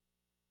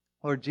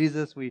Lord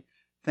Jesus, we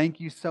thank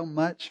you so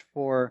much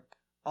for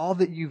all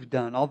that you've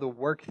done, all the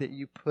work that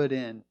you put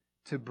in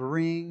to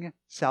bring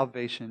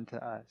salvation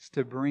to us,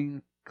 to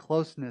bring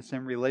closeness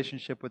and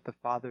relationship with the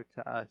Father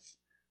to us.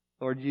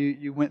 Lord,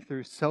 you went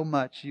through so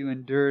much, you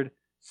endured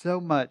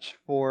so much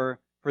for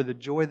the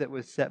joy that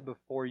was set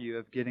before you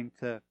of getting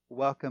to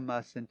welcome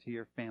us into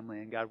your family.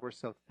 And God, we're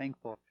so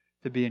thankful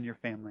to be in your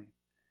family.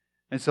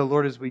 And so,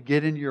 Lord, as we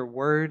get into your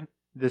word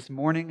this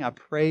morning, I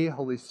pray,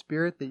 Holy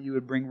Spirit, that you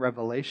would bring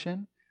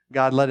revelation.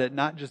 God, let it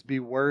not just be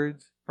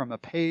words from a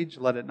page.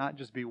 Let it not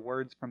just be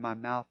words from my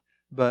mouth.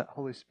 But,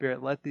 Holy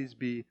Spirit, let these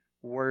be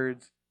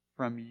words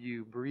from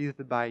you,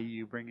 breathed by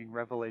you, bringing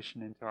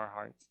revelation into our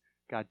hearts.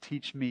 God,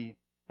 teach me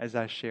as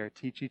I share.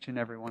 Teach each and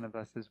every one of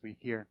us as we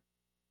hear.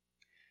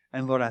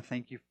 And Lord, I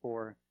thank you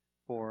for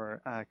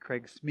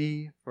Craig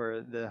Smee,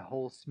 for the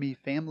whole Smee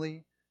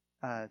family.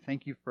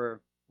 Thank you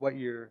for what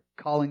you're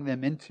calling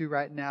them into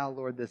right now,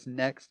 Lord, this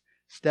next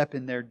step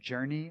in their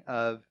journey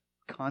of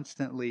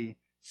constantly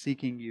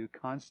seeking you,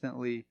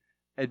 constantly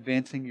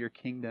advancing your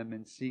kingdom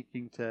and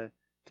seeking to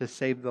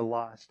save the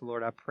lost.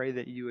 Lord, I pray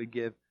that you would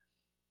give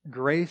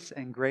grace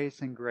and grace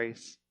and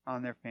grace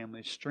on their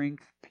family,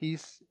 strength,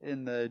 peace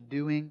in the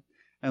doing.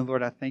 And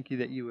Lord, I thank you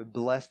that you would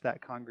bless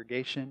that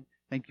congregation.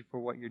 Thank you for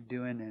what you're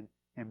doing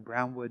in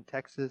Brownwood,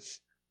 Texas,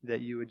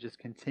 that you would just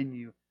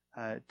continue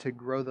to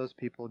grow those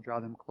people, draw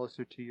them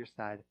closer to your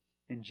side.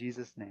 In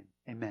Jesus' name,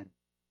 amen.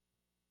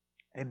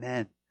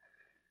 Amen.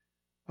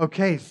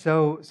 Okay,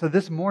 so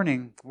this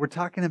morning, we're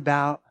talking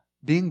about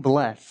being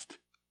blessed.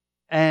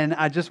 And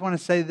I just want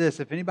to say this.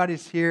 If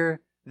anybody's here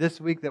this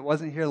week that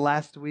wasn't here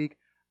last week,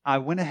 I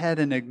went ahead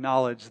and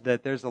acknowledged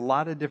that there's a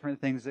lot of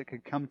different things that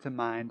could come to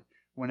mind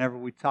whenever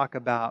we talk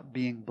about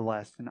being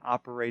blessed and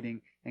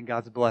operating in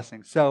God's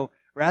blessing. So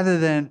rather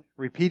than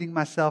repeating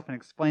myself and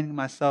explaining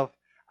myself,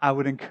 I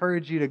would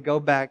encourage you to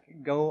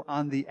go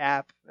on the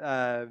app,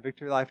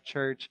 Victory Life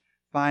Church,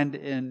 find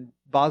in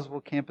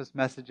Boswell Campus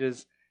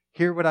Messages,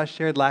 hear what I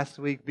shared last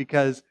week,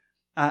 because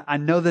I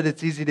know that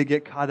it's easy to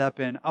get caught up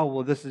in, oh,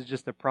 well, this is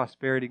just a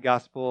prosperity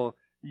gospel.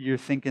 You're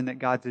thinking that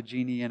God's a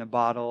genie in a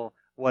bottle,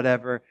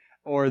 whatever.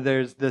 Or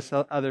there's this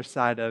other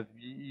side of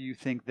you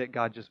think that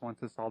God just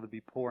wants us all to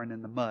be pouring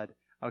in the mud.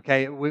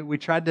 Okay, we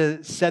tried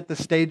to set the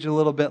stage a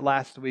little bit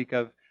last week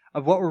of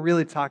what we're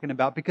really talking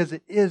about, because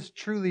it is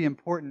truly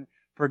important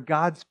for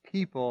God's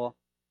people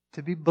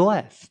to be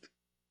blessed.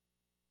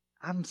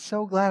 I'm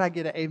so glad I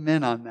get an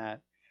amen on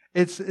that.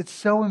 It's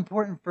so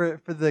important for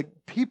the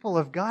people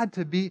of God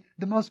to be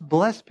the most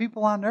blessed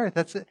people on earth.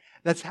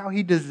 That's how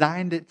He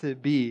designed it to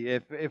be.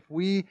 If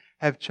we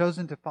have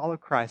chosen to follow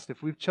Christ,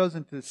 if we've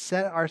chosen to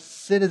set our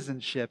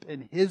citizenship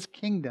in His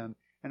kingdom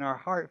and our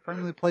heart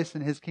firmly placed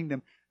in His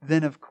kingdom,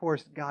 then of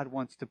course God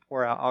wants to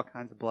pour out all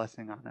kinds of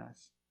blessing on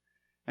us.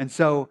 And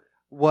so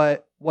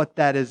what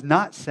that is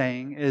not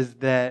saying is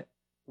that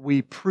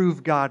we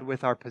prove God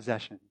with our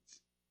possessions.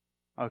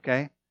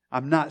 Okay?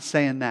 I'm not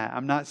saying that.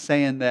 I'm not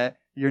saying that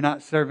you're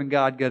not serving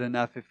God good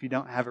enough if you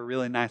don't have a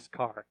really nice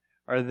car,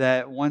 or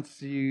that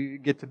once you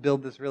get to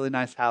build this really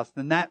nice house,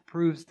 then that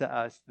proves to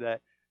us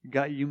that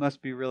God, you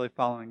must be really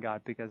following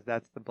God, because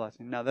that's the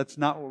blessing. No, that's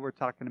not what we're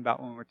talking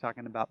about when we're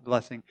talking about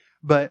blessing.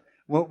 But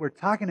what we're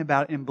talking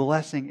about in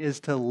blessing is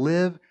to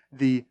live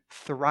the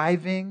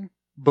thriving,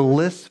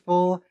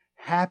 blissful,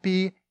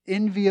 happy,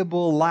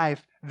 enviable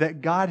life that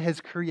God has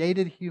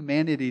created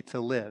humanity to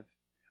live.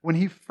 When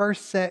He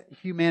first set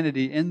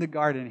humanity in the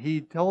garden,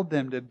 He told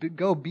them to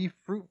go be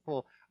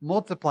fruitful,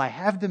 multiply,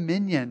 have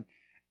dominion,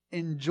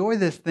 enjoy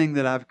this thing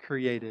that I've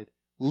created,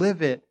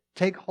 live it,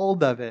 take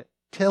hold of it,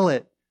 till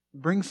it,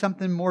 bring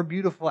something more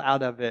beautiful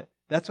out of it.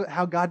 That's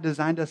how God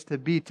designed us to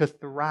be, to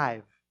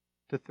thrive.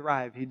 To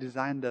thrive. He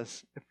designed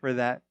us for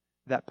that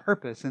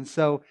purpose. And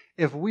so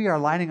if we are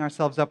lining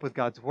ourselves up with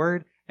God's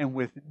Word and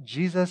with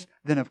Jesus,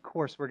 then of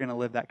course we're going to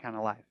live that kind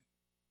of life.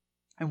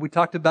 And we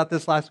talked about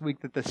this last week,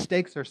 that the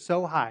stakes are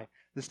so high.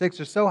 The stakes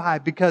are so high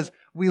because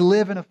we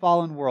live in a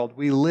fallen world.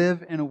 We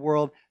live in a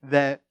world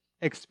that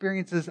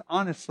experiences,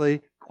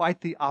 honestly,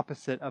 quite the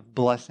opposite of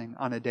blessing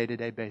on a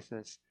day-to-day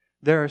basis.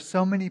 There are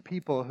so many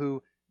people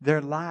who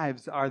their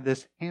lives are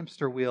this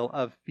hamster wheel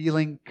of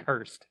feeling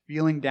cursed,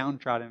 feeling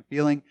downtrodden,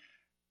 feeling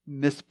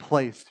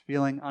misplaced,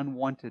 feeling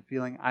unwanted,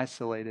 feeling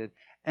isolated.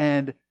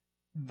 And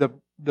the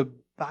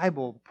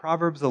Bible,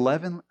 Proverbs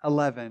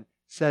 11:11,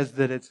 says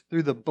that it's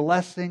through the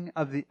blessing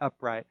of the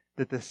upright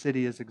that the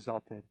city is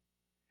exalted.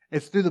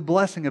 It's through the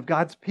blessing of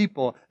God's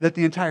people that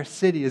the entire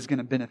city is going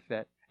to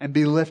benefit and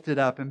be lifted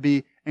up and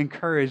be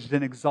encouraged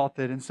and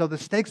exalted. And so the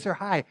stakes are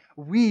high.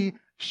 We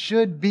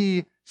should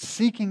be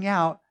seeking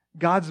out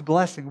God's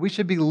blessing. We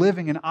should be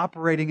living and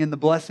operating in the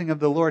blessing of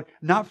the Lord,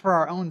 not for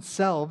our own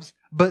selves,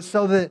 but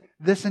so that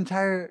this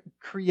entire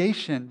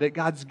creation that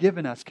God's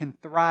given us can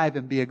thrive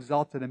and be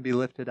exalted and be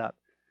lifted up.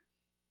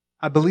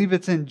 I believe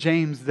it's in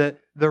James that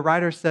the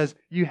writer says,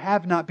 you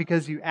have not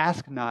because you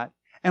ask not.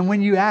 And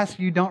when you ask,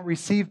 you don't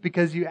receive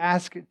because you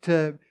ask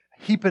to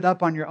heap it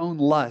up on your own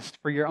lust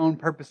for your own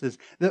purposes.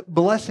 The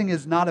blessing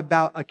is not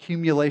about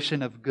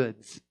accumulation of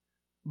goods.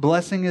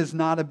 Blessing is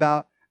not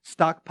about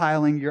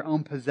stockpiling your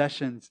own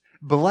possessions.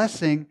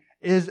 Blessing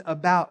is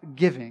about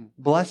giving.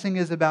 Blessing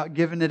is about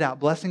giving it out.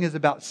 Blessing is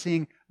about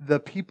seeing the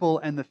people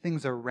and the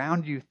things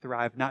around you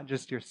thrive, not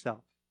just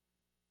yourself.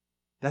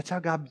 That's how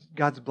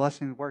God's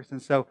blessing works.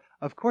 And so,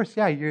 of course,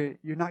 yeah, you're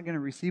not going to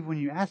receive when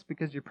you ask,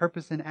 because your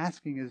purpose in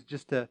asking is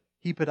just to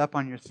heap it up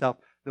on yourself.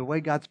 The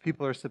way God's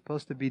people are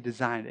supposed to be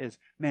designed is,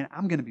 man,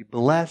 I'm going to be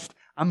blessed.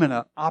 I'm going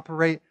to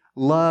operate,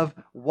 love,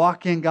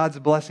 walk in God's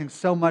blessing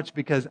so much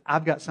because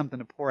I've got something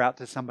to pour out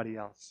to somebody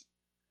else.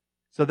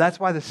 So that's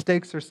why the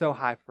stakes are so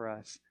high for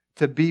us,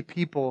 to be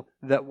people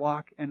that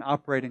walk and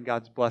operate in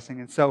God's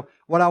blessing. And so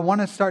what I want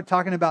to start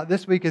talking about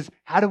this week is,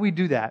 how do we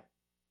do that?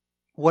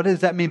 What does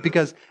that mean?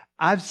 Because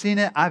I've seen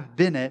it, I've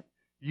been it.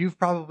 You've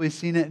probably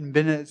seen it and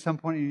been it at some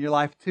point in your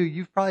life too.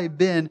 You've probably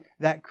been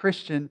that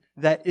Christian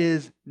that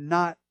is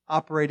not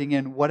operating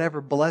in whatever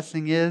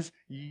blessing is.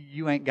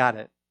 You ain't got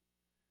it.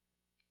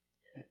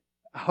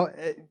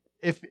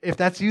 If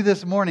that's you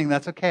this morning,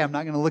 that's okay. I'm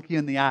not going to look you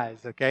in the eyes,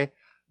 okay?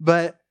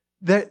 But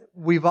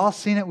we've all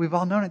seen it. We've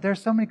all known it. There are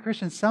so many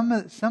Christians.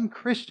 Some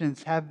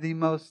Christians have the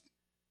most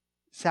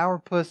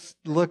sourpuss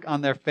look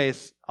on their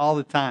face all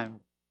the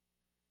time.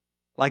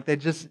 Like they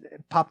just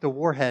popped a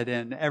warhead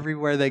in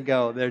everywhere they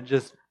go. They're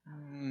just,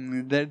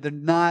 they're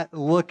not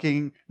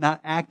looking,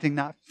 not acting,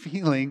 not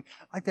feeling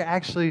like they're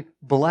actually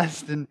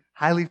blessed and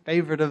highly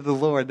favored of the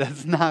Lord.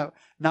 That's not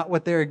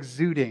what they're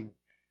exuding.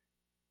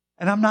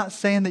 And I'm not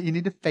saying that you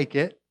need to fake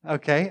it,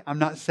 okay? I'm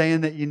not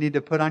saying that you need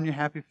to put on your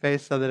happy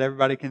face so that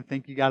everybody can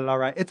think you got it all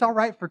right. It's all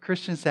right for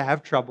Christians to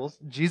have troubles.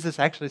 Jesus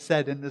actually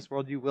said, in this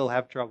world you will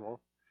have trouble,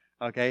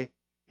 okay?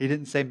 He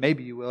didn't say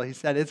maybe you will. He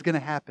said it's going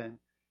to happen.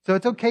 So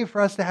it's okay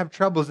for us to have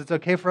troubles. It's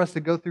okay for us to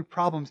go through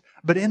problems.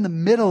 But in the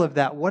middle of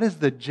that, what is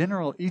the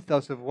general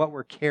ethos of what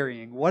we're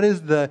carrying? What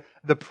is the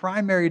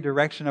primary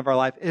direction of our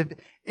life? If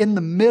in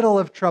the middle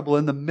of trouble,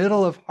 in the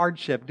middle of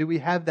hardship, do we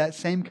have that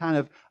same kind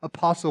of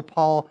Apostle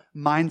Paul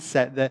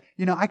mindset that,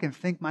 I can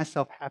think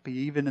myself happy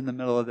even in the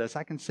middle of this.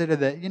 I consider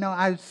that,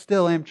 I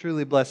still am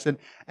truly blessed.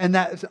 And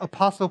that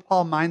Apostle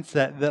Paul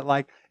mindset that,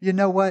 like, you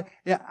know what?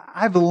 Yeah,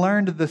 I've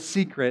learned the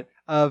secret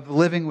of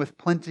living with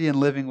plenty and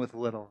living with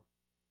little.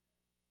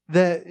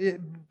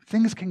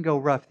 Things can go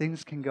rough,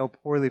 things can go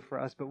poorly for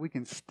us, but we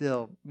can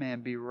still,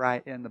 be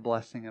right in the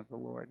blessing of the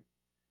Lord.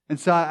 And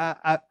so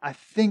I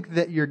think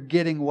that you're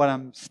getting what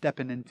I'm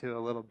stepping into a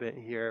little bit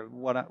here,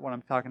 what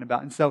I'm talking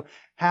about. And so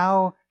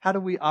how do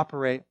we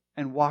operate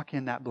and walk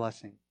in that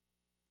blessing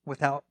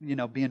without,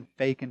 being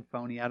fake and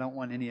phony? I don't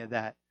want any of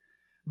that.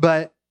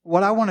 But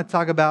what I want to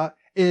talk about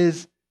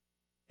is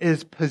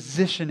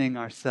positioning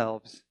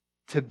ourselves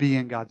to be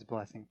in God's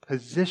blessing,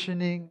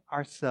 positioning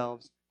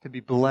ourselves to be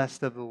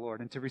blessed of the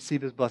Lord and to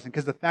receive His blessing.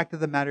 Because the fact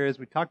of the matter is,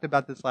 we talked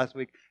about this last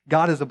week,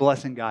 God is a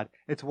blessing God.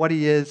 It's what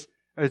He is,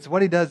 it's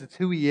what He does, it's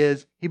who He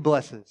is. He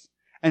blesses.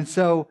 And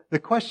so the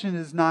question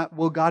is not,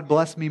 will God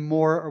bless me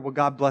more or will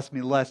God bless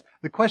me less?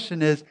 The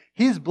question is,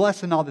 He's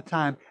blessing all the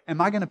time. Am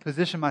I going to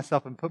position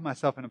myself and put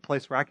myself in a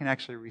place where I can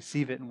actually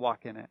receive it and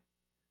walk in it?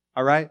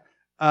 All right?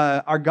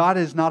 Our God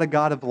is not a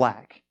God of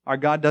lack. Our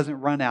God doesn't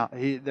run out.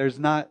 There's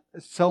not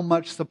so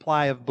much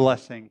supply of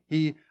blessing.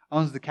 He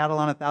owns the cattle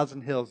on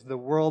 1,000 hills. The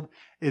world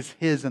is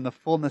His and the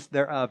fullness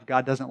thereof.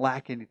 God doesn't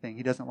lack anything.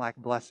 He doesn't lack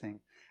blessing.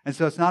 And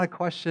so it's not a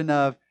question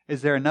of,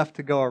 is there enough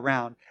to go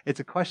around? It's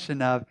a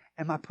question of,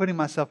 am I putting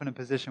myself in a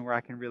position where I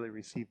can really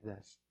receive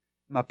this?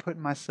 Am I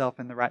putting myself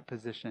in the right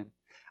position?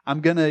 I'm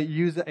going to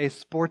use a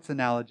sports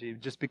analogy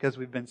just because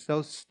we've been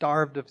so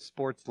starved of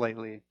sports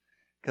lately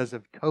because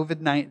of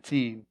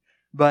COVID-19.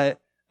 But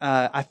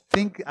I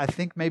think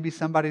maybe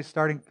somebody's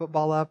starting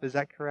football up. Is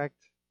that correct?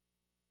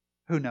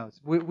 Who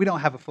knows? We don't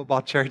have a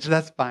football church.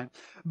 That's fine.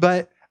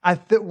 But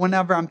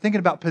whenever I'm thinking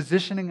about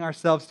positioning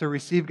ourselves to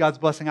receive God's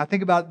blessing, I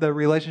think about the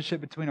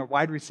relationship between a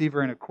wide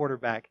receiver and a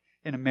quarterback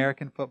in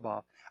American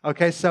football.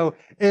 Okay, so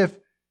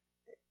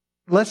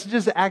let's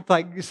just act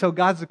like, so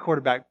God's the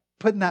quarterback,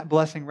 putting that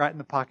blessing right in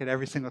the pocket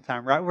every single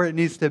time, right where it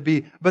needs to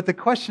be. But the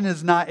question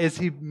is not, is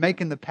He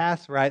making the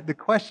pass right? The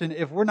question,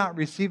 if we're not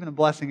receiving a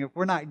blessing, if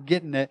we're not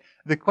getting it,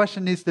 the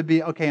question needs to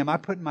be, okay, am I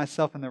putting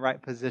myself in the right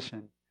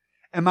position?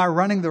 Am I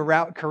running the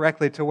route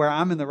correctly to where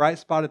I'm in the right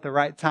spot at the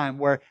right time,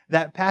 where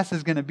that pass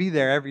is going to be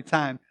there every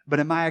time,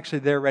 but am I actually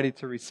there ready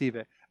to receive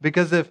it?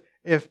 Because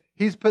if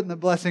He's putting the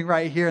blessing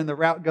right here and the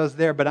route goes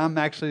there, but I'm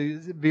actually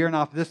veering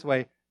off this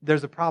way,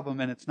 there's a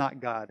problem and it's not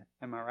God.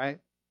 Am I right?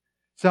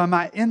 So am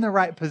I in the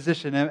right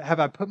position?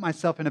 Have I put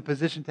myself in a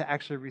position to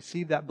actually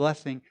receive that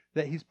blessing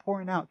that He's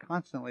pouring out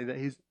constantly, that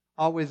He's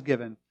always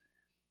given?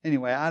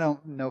 Anyway, I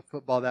don't know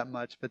football that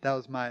much, but that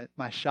was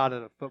my shot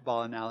at a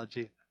football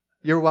analogy.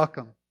 You're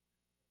welcome.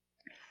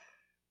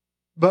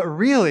 But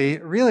really,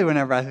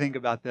 whenever I think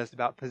about this,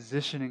 about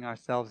positioning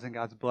ourselves in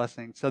God's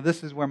blessing, so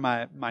this is where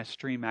my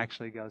stream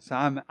actually goes. So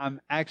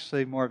I'm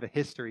actually more of a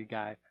history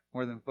guy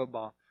more than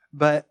football.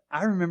 But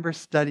I remember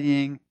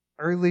studying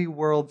early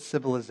world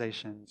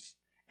civilizations.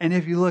 And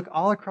if you look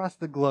all across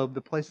the globe,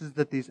 the places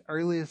that these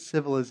earliest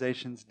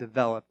civilizations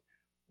developed,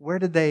 where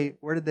did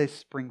they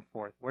spring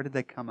forth? Where did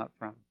they come up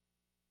from?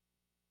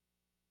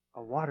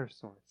 A water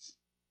source.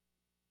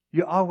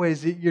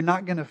 You're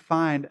not going to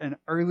find an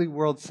early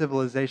world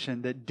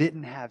civilization that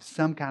didn't have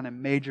some kind of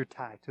major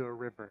tie to a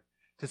river,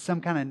 to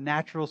some kind of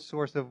natural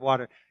source of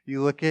water.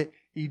 You look at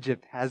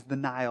Egypt, has the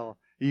Nile.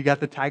 You got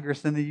the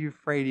Tigris and the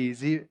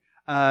Euphrates,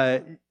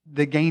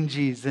 the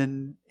Ganges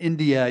in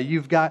India.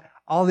 You've got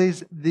all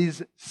these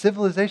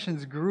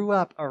civilizations grew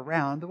up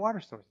around the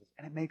water sources.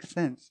 And it makes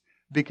sense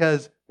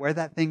because where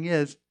that thing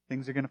is,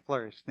 things are going to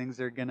flourish.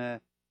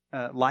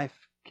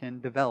 Life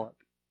can develop.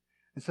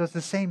 And so it's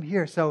the same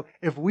here. So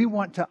if we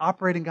want to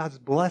operate in God's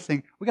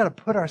blessing, we got to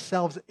put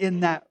ourselves in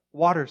that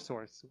water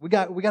source. We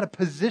got to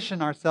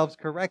position ourselves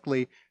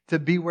correctly to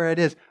be where it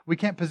is. We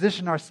can't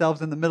position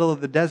ourselves in the middle of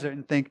the desert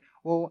and think,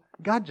 well,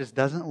 God just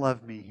doesn't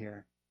love me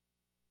here.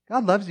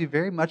 God loves you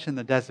very much in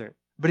the desert.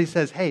 But He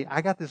says, hey,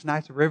 I got this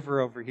nice river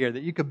over here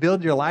that you could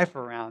build your life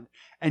around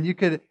and you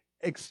could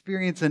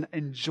experience and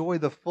enjoy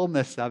the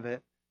fullness of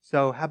it.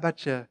 So how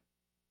about you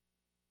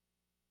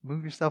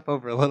move yourself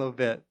over a little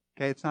bit?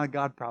 Okay, it's not a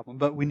God problem,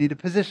 but we need to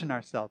position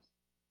ourselves.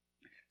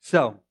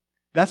 So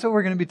that's what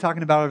we're going to be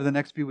talking about over the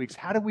next few weeks.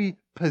 How do we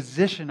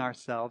position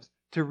ourselves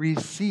to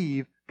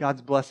receive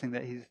God's blessing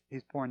that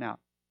He's pouring out?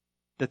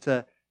 That's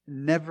a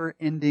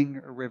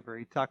never-ending river.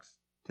 He talks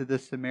to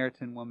this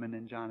Samaritan woman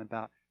in John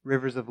about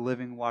rivers of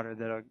living water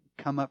that'll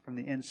come up from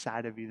the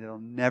inside of you that'll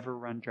never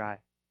run dry.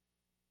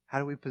 How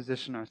do we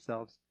position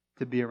ourselves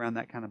to be around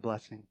that kind of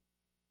blessing?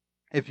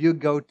 If you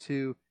go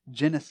to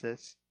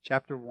Genesis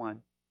chapter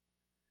 1,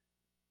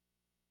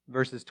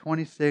 verses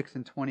 26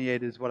 and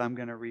 28 is what I'm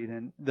going to read.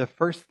 And the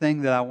first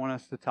thing that I want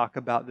us to talk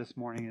about this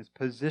morning is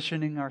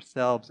positioning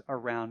ourselves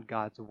around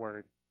God's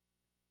Word.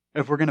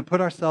 If we're going to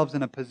put ourselves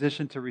in a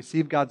position to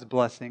receive God's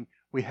blessing,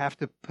 we have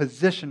to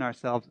position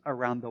ourselves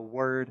around the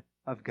Word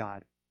of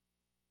God.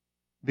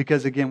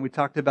 Because again, we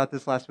talked about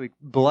this last week.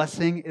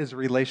 Blessing is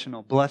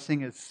relational.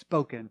 Blessing is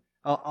spoken.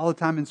 All the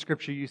time in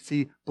Scripture you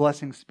see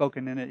blessing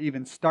spoken, and it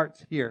even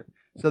starts here.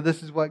 So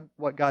this is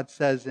what God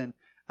says in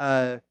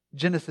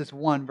Genesis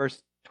 1,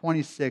 verse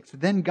 26.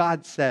 Then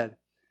God said,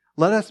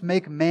 let us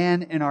make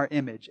man in our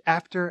image,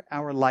 after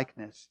our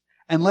likeness,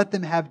 and let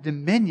them have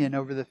dominion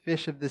over the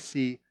fish of the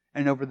sea,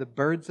 and over the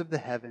birds of the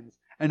heavens,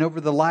 and over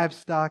the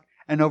livestock,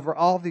 and over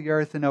all the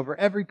earth, and over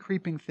every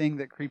creeping thing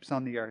that creeps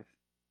on the earth.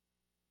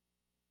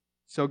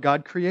 So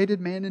God created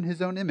man in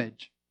His own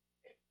image.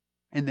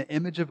 In the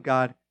image of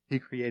God, He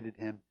created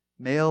him.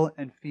 Male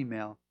and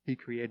female, He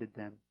created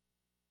them.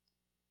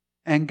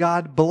 And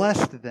God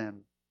blessed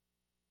them.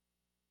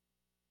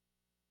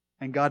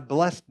 And God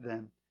blessed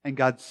them. And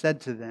God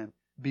said to them,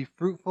 be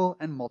fruitful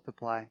and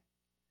multiply,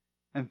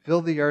 and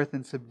fill the earth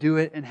and subdue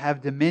it, and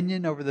have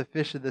dominion over the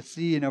fish of the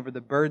sea, and over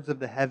the birds of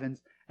the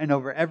heavens, and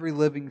over every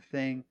living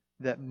thing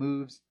that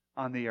moves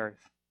on the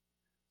earth.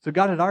 So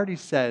God had already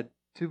said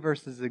 2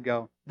 verses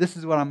ago, this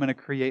is what I'm going to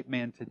create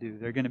man to do.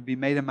 They're going to be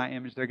made in my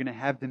image. They're going to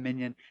have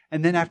dominion.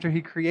 And then after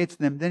He creates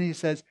them, then He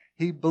says,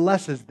 He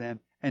blesses them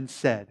and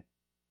said,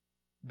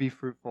 be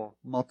fruitful,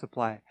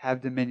 multiply,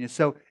 have dominion.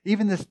 So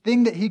even this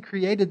thing that He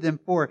created them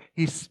for,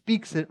 He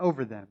speaks it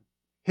over them.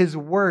 His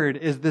Word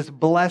is this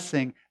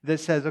blessing that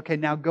says, okay,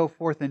 now go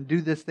forth and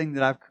do this thing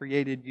that I've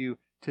created you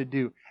to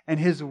do. And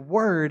His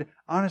Word,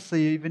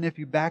 honestly, even if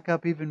you back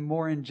up even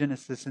more in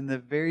Genesis, in the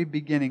very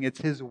beginning,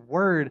 it's His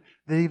Word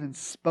that even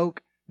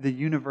spoke the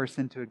universe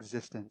into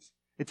existence.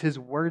 It's His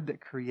Word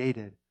that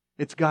created.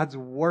 It's God's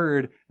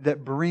Word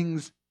that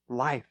brings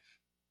life.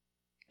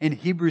 In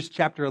Hebrews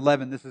chapter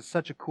 11, this is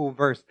such a cool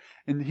verse.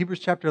 In Hebrews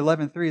chapter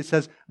 11:3, it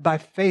says, by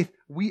faith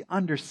we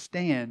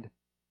understand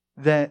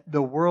that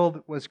the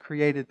world was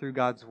created through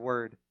God's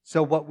Word.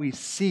 So what we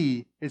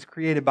see is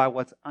created by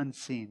what's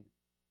unseen.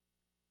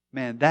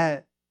 Man,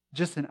 that,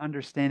 just an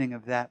understanding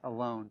of that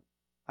alone,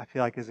 I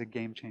feel like is a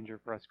game changer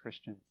for us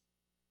Christians.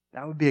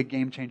 That would be a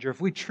game changer.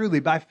 If we truly,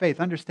 by faith,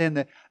 understand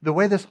that the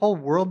way this whole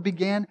world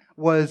began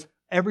was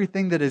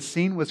everything that is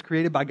seen was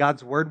created by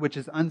God's Word, which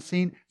is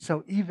unseen.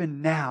 So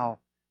even now,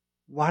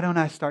 why don't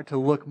I start to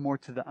look more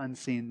to the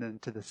unseen than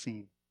to the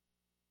seen?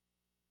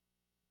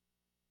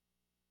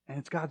 And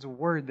it's God's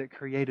Word that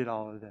created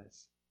all of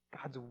this.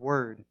 God's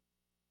Word.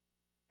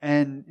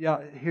 And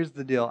here's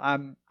the deal.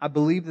 I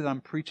believe that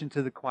I'm preaching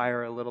to the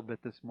choir a little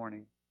bit this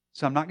morning.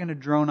 So I'm not going to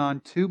drone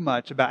on too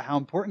much about how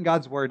important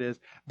God's Word is,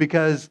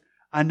 because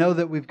I know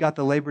that we've got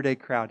the Labor Day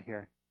crowd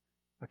here.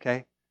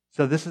 Okay?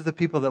 So this is the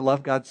people that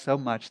love God so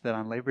much that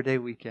on Labor Day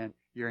weekend,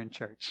 you're in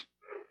church.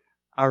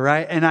 All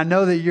right? And I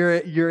know that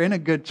you're in a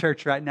good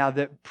church right now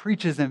that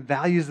preaches and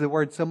values the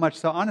Word so much.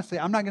 So honestly,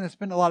 I'm not going to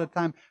spend a lot of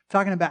time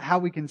talking about how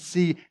we can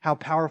see how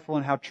powerful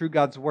and how true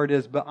God's Word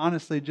is. But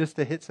honestly, just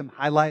to hit some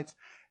highlights,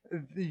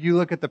 you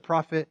look at the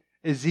prophet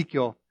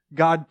Ezekiel.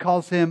 God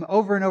calls him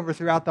over and over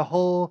throughout that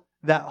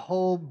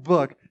whole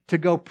book to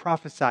go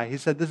prophesy. He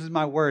said, this is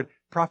my word.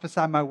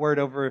 Prophesy my word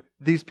over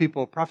these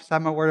people. Prophesy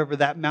my word over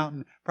that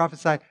mountain.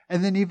 Prophesy.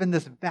 And then even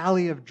this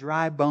valley of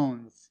dry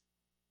bones.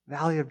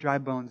 Valley of dry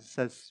bones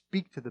says,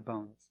 speak to the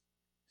bones.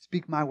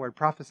 Speak my word.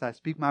 Prophesy.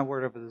 Speak my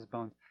word over those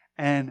bones.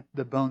 And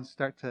the bones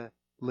start to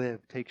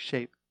live, take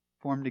shape,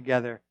 form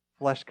together.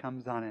 Flesh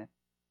comes on it.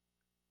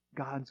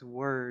 God's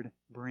Word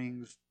brings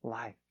brings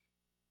life.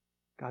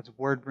 God's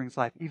word brings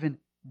life. Even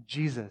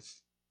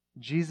Jesus.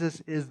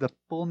 Jesus is the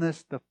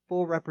fullness, the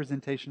full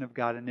representation of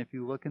God. And if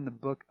you look in the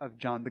book of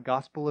John, the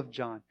Gospel of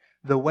John,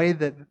 the way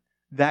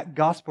that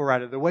gospel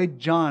writer, the way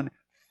John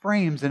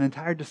frames an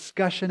entire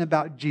discussion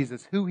about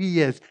Jesus, who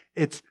he is,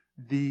 it's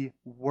the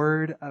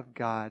Word of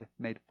God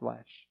made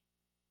flesh.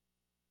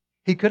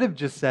 He could have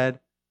just said,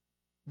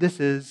 this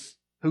is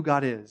who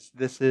God is.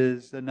 This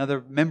is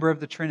another member of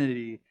the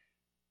Trinity.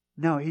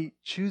 No, he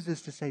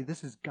chooses to say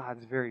this is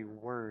God's very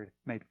Word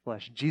made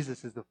flesh.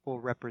 Jesus is the full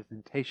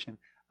representation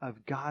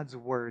of God's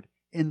Word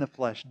in the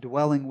flesh,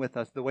 dwelling with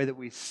us. The way that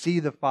we see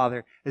the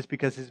Father is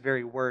because His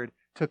very Word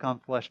took on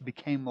flesh,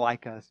 became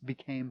like us,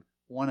 became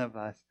one of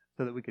us,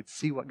 so that we could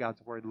see what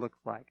God's Word looks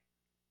like.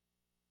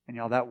 And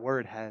y'all, that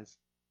Word has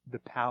the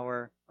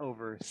power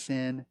over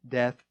sin,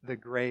 death, the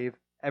grave,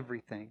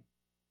 everything.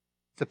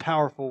 It's a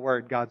powerful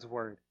Word, God's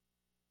Word.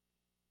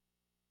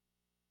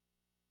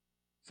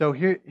 So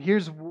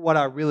here's what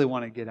I really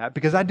want to get at,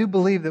 because I do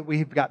believe that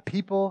we've got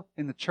people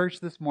in the church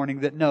this morning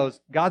that knows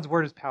God's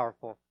Word is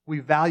powerful. We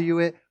value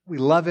it, we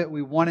love it,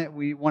 we want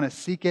to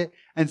seek it.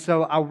 And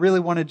so I really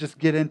want to just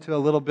get into a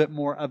little bit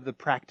more of the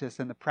practice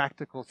and the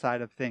practical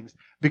side of things,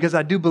 because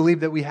I do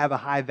believe that we have a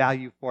high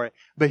value for it.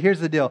 But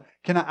here's the deal.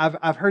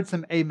 I've heard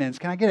some amens.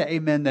 Can I get an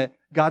amen that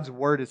God's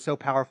Word is so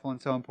powerful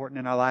and so important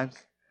in our lives?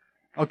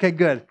 Okay,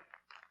 good.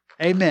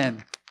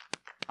 Amen.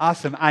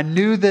 Awesome. I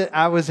knew that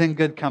I was in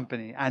good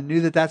company. I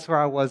knew that that's where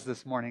I was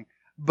this morning.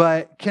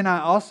 But can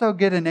I also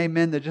get an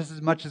amen that just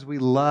as much as we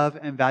love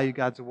and value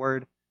God's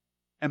Word,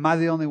 am I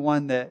the only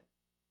one that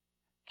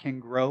can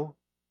grow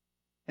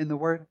in the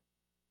Word?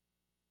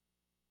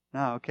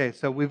 No, okay.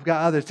 So we've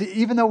got others.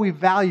 Even though we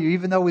value,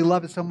 even though we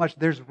love it so much,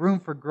 there's room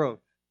for growth.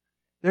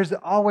 There's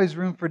always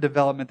room for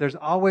development. There's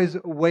always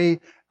a way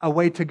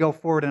to go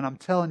forward. And I'm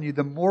telling you,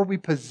 the more we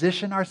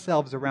position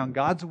ourselves around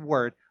God's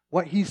Word,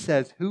 what He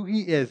says, who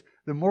He is,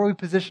 the more we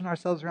position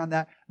ourselves around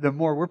that, the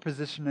more we're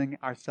positioning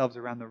ourselves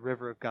around the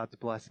river of God's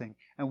blessing.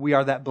 And we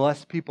are that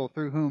blessed people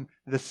through whom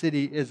the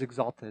city is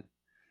exalted.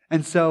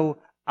 And so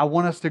I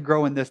want us to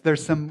grow in this.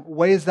 There's some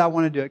ways that I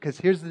want to do it, because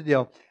here's the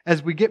deal.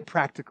 As we get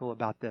practical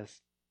about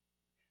this,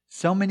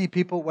 so many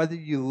people, whether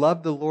you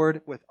love the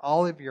Lord with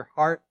all of your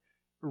heart,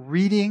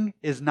 reading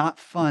is not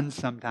fun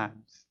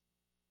sometimes.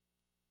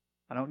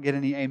 I don't get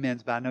any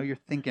amens, but I know you're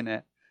thinking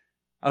it.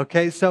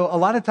 Okay, so a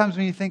lot of times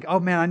when you think, oh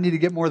man, I need to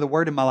get more of the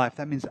Word in my life,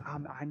 that means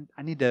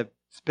I need to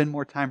spend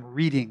more time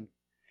reading.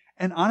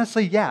 And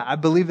honestly, yeah, I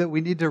believe that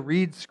we need to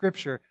read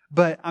Scripture.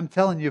 But I'm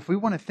telling you, if we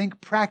want to think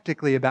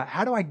practically about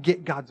how do I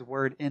get God's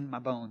Word in my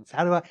bones?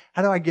 How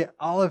do I get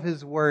all of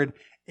His Word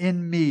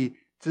in me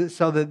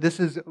so that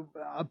this is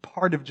a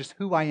part of just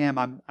who I am?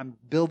 I'm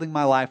building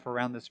my life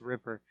around this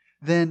river.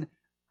 Then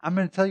I'm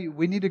going to tell you,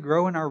 we need to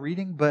grow in our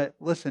reading. But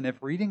listen, if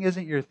reading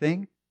isn't your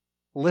thing,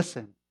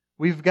 listen.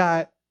 We've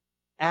got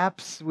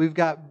apps, we've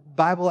got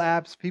Bible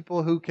apps,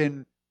 people who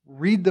can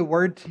read the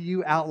Word to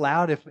you out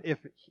loud. If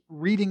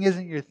reading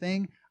isn't your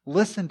thing,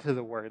 listen to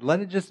the Word.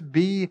 Let it just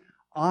be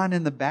on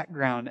in the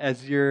background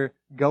as you're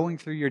going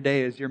through your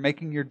day, as you're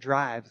making your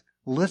drives.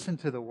 Listen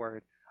to the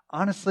Word.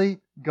 Honestly,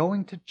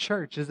 going to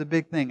church is a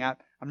big thing. I'm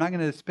not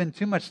going to spend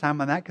too much time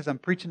on that because I'm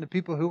preaching to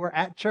people who are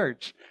at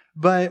church.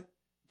 But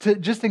to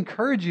just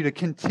encourage you to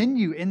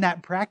continue in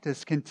that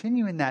practice,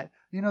 continue in that.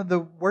 You know, the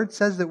Word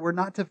says that we're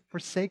not to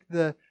forsake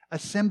the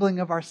assembling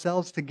of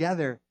ourselves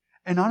together.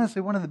 And honestly,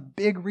 one of the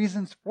big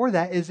reasons for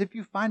that is if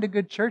you find a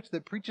good church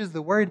that preaches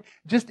the Word,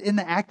 just in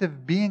the act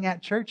of being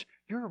at church,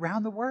 you're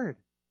around the Word.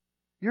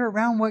 You're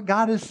around what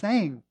God is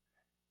saying.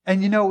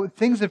 And you know,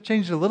 things have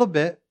changed a little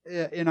bit.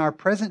 In our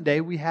present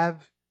day, we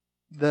have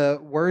the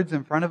words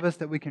in front of us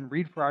that we can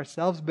read for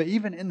ourselves. But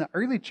even in the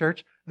early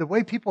church, the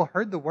way people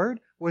heard the Word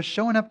was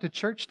showing up to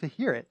church to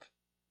hear it.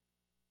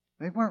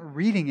 They weren't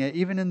reading it.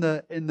 Even in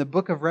the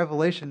book of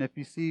Revelation, if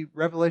you see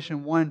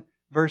Revelation 1,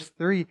 Verse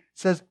 3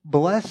 says,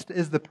 blessed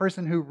is the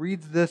person who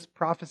reads this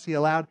prophecy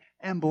aloud,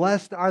 and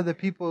blessed are the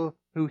people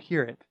who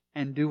hear it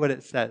and do what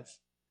it says.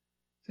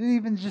 So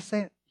even just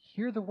saying,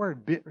 hear the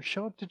Word,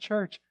 show up to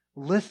church,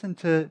 listen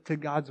to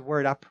God's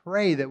Word. I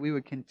pray that we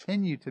would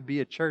continue to be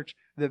a church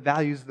that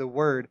values the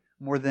Word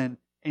more than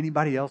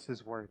anybody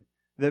else's Word,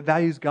 that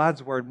values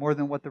God's Word more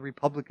than what the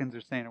Republicans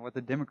are saying or what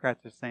the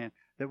Democrats are saying,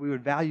 that we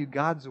would value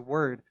God's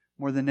Word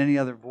more than any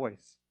other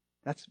voice.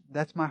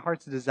 That's my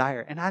heart's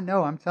desire. And I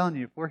know, I'm telling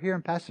you, if we're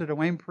hearing Pastor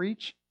Dwayne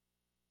preach,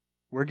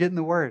 we're getting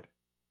the Word.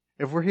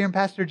 If we're hearing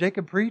Pastor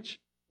Jacob preach,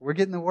 we're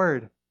getting the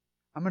Word.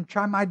 I'm going to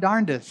try my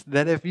darndest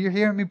that if you're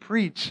hearing me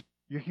preach,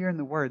 you're hearing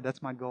the Word.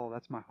 That's my goal.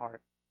 That's my heart.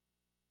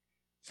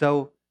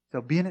 So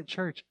being at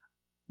church,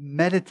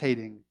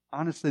 meditating.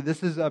 Honestly,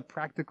 this is a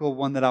practical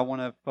one that I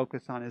want to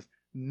focus on, is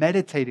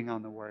meditating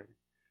on the Word.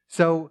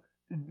 So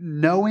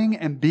knowing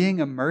and being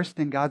immersed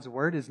in God's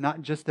Word is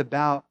not just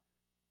about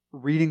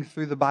reading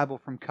through the Bible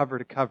from cover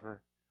to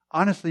cover.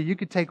 Honestly, you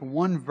could take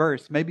one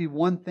verse, maybe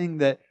one thing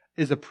that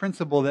is a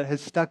principle that has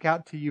stuck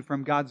out to you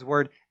from God's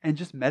Word, and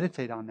just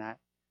meditate on that.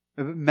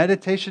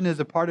 Meditation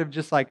is a part of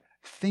just like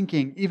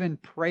thinking, even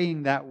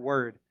praying that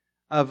word.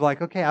 of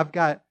like, okay, I've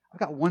got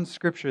one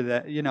scripture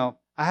that,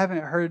 I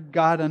haven't heard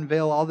God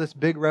unveil all this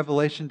big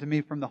revelation to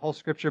me from the whole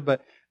scripture,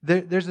 but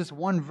there's this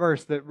one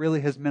verse that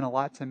really has meant a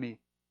lot to me.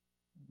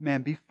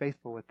 Man, be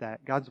faithful with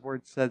that. God's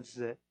word says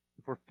that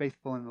if we're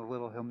faithful in the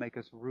little, He'll make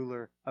us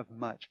ruler of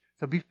much.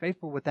 So be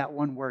faithful with that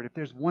one word. If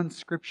there's one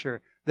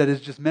scripture that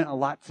has just meant a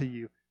lot to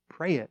you,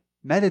 pray it,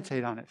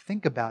 meditate on it,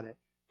 think about it.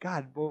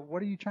 God, well,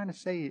 what are you trying to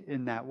say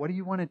in that? What do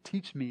you want to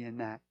teach me in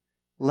that?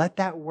 Let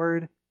that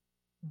word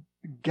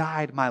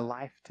guide my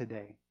life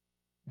today.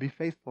 Be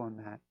faithful in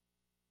that.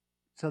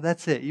 So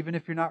that's it. Even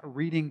if you're not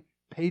reading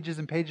pages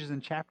and pages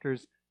and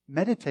chapters,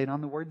 meditate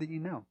on the word that you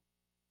know.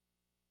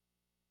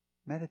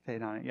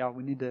 Meditate on it. Y'all,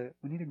 we need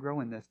to grow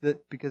in this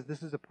because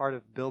this is a part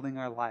of building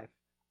our life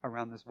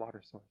around this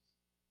water source.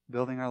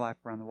 Building our life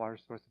around the water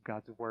source of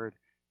God's word,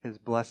 His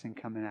blessing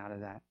coming out of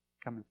that,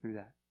 coming through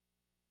that.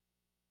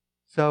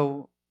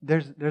 So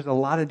there's a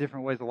lot of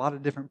different ways, a lot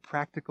of different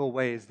practical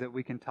ways that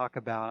we can talk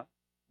about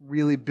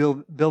really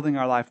building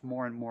our life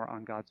more and more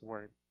on God's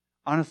word.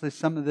 Honestly,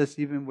 some of this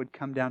even would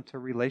come down to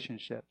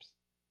relationships.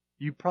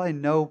 You probably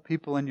know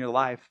people in your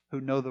life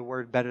who know the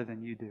word better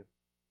than you do.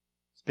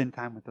 Spend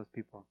time with those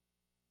people.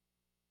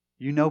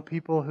 You know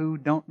people who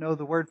don't know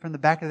the word from the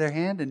back of their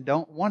hand and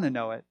don't want to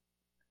know it.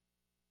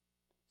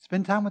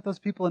 Spend time with those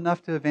people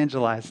enough to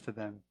evangelize to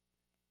them.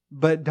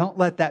 But don't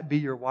let that be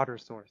your water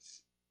source.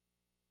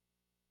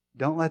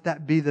 Don't let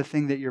that be the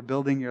thing that you're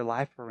building your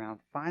life around.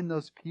 Find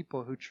those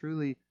people who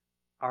truly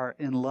are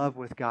in love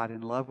with God,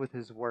 in love with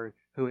His word,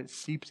 who it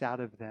seeps out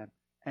of them.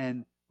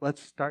 And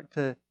let's start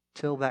to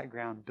till that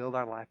ground, build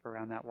our life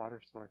around that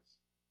water source.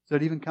 So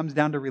it even comes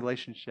down to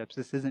relationships.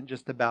 This isn't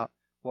just about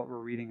what we're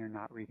reading or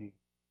not reading.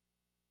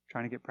 I'm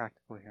trying to get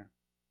practical here.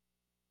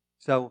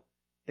 So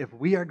if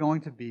we are going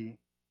to be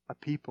a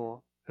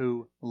people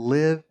who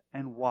live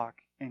and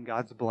walk in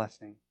God's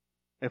blessing,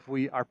 if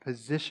we are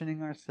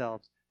positioning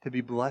ourselves to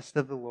be blessed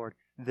of the Lord,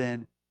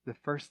 then the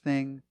first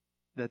thing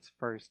that's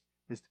first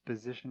is to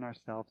position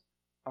ourselves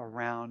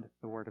around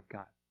the Word of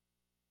God.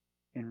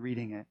 In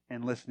reading it,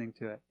 and listening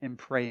to it, in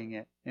praying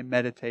it, in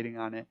meditating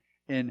on it,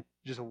 in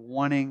just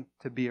wanting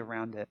to be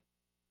around it.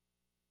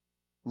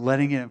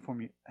 Letting it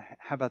inform you.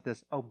 How about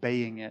this?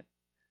 Obeying it.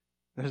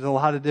 There's a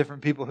lot of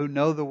different people who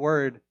know the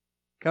Word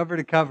cover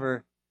to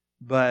cover,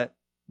 but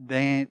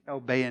they ain't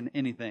obeying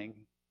anything.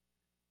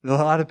 There's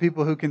a lot of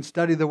people who can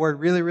study the Word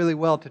really, really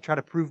well to try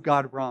to prove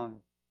God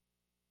wrong.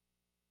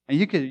 And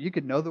you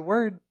could know the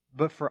Word,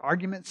 but for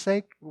argument's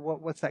sake,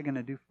 what's that going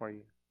to do for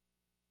you?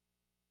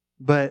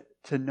 But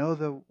to know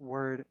the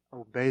Word,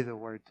 obey the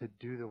Word, to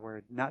do the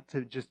Word, not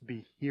to just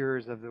be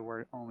hearers of the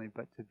Word only,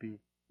 but to be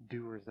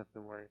doers of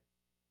the Word.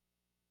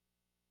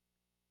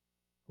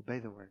 Obey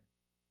the Word.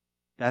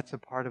 That's a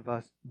part of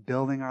us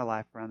building our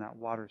life around that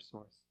water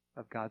source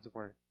of God's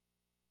Word,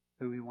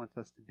 who He wants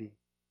us to be.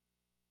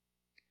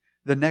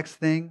 The next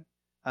thing,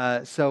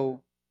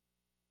 so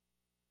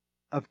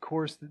of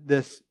course,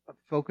 this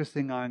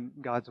focusing on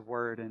God's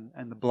Word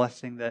and the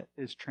blessing that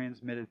is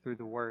transmitted through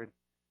the Word,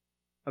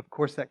 of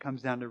course, that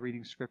comes down to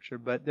reading Scripture.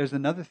 But there's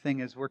another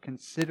thing as we're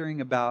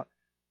considering about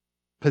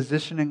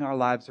positioning our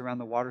lives around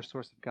the water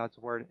source of God's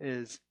Word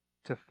is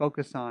to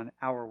focus on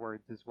our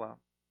words as well.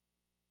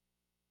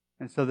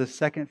 And so the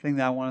second thing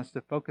that I want us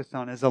to focus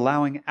on is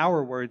allowing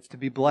our words to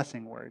be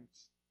blessing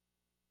words.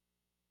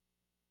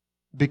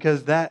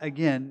 Because that,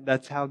 again,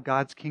 that's how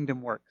God's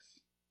kingdom works.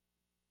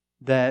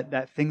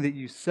 That thing that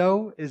you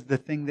sow is the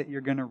thing that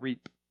you're going to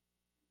reap.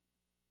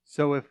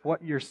 So if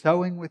what you're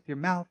sowing with your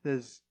mouth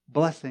is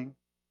blessing,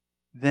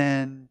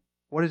 then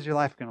what is your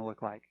life going to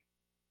look like?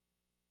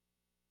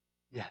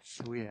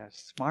 Yes, we are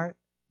smart.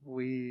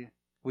 We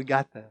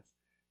got this.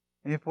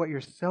 And if what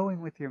you're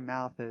sowing with your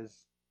mouth is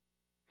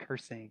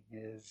cursing,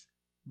 is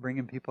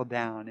bringing people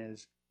down,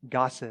 is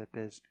gossip,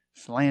 is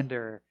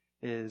slander,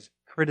 is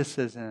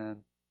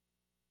criticism,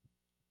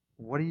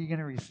 what are you going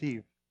to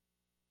receive?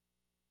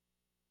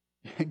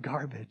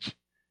 Garbage.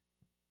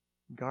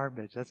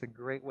 Garbage. That's a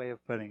great way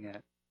of putting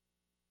it.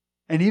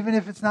 And even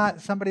if it's not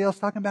somebody else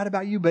talking bad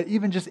about you, but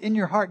even just in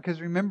your heart, because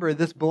remember,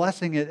 this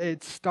blessing,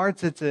 it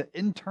starts, it's an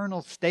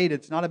internal state.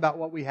 It's not about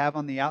what we have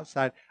on the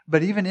outside.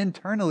 But even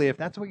internally, if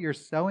that's what you're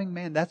sowing,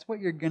 man, that's what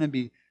you're going to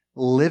be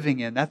living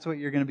in. That's what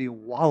you're going to be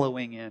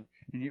wallowing in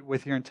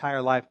with your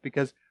entire life.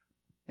 Because,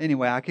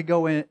 anyway, I could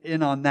go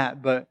in on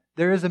that, but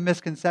there is a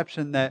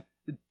misconception that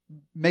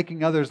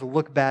making others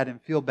look bad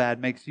and feel bad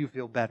makes you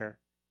feel better.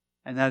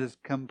 And that is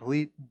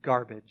complete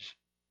garbage.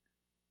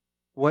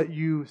 What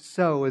you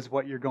sow is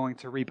what you're going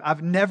to reap.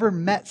 I've never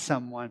met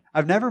someone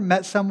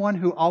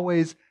who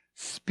always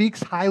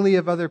speaks highly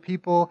of other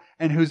people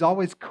and who's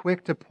always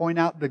quick to point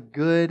out the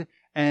good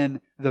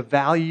and the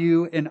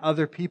value in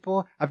other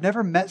people. I've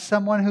never met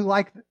someone who's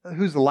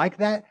like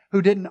that,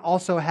 who didn't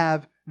also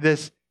have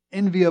this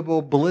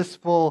enviable,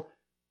 blissful,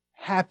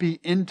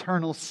 happy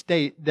internal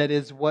state that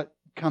is what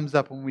comes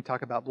up when we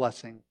talk about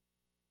blessing.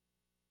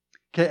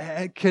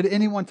 Could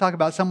anyone talk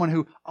about someone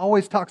who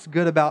always talks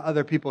good about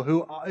other people,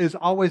 who is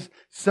always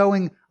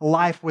sowing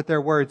life with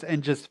their words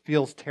and just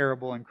feels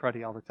terrible and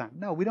cruddy all the time?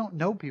 No, we don't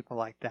know people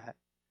like that.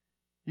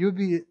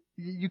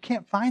 You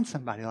can't find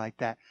somebody like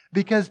that,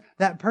 because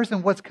that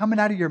person, what's coming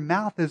out of your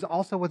mouth is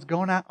also what's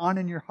going on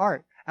in your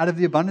heart. Out of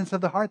the abundance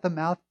of the heart, the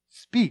mouth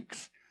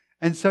speaks.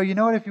 And so, you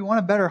know what? If you want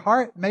a better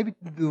heart, maybe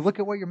look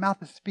at what your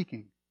mouth is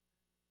speaking.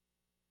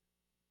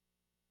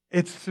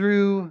 It's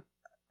through,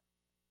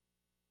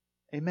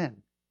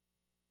 amen.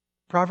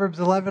 Proverbs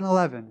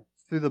 11:11,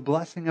 through the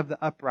blessing of the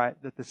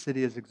upright that the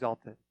city is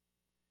exalted.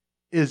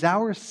 Is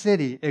our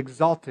city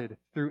exalted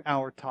through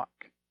our talk?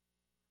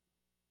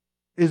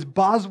 Is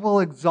Boswell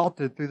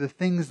exalted through the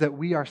things that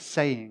we are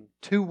saying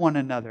to one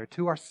another,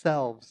 to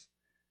ourselves,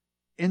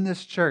 in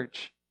this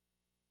church?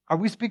 Are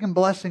we speaking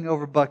blessing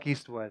over Buck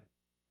Eastwood?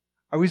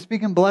 Are we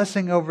speaking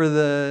blessing over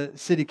the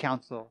city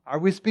council? Are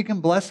we speaking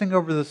blessing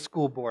over the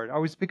school board? Are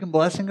we speaking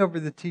blessing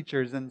over the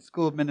teachers and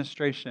school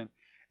administration?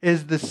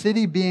 Is the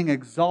city being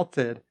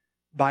exalted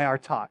by our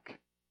talk?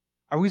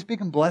 Are we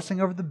speaking blessing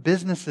over the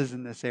businesses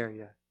in this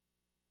area?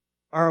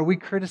 Or are we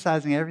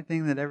criticizing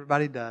everything that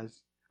everybody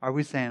does? Are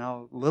we saying,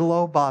 oh, little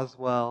old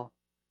Boswell,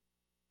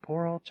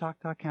 poor old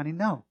Choctaw County?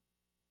 No.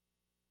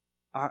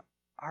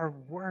 Our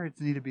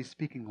words need to be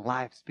speaking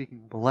life,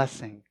 speaking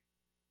blessing.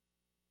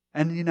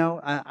 And you know,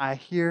 I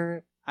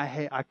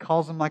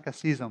calls them like I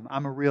sees them.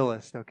 I'm a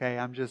realist, okay?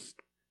 I'm just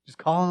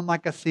calling them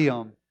like I see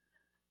them.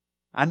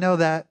 I know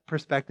that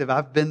perspective.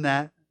 I've been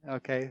that,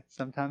 okay?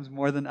 Sometimes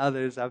more than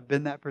others. I've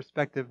been that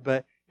perspective.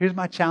 But here's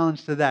my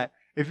challenge to that.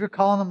 If you're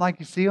calling them like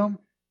you see them,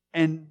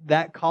 and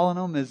that calling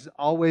them is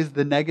always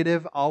the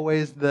negative,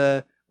 always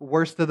the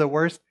worst of the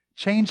worst,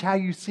 change how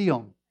you see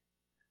them.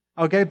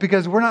 Okay?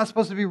 Because we're not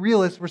supposed to be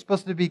realists. We're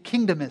supposed to be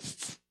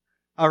kingdomists.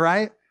 All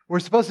right? We're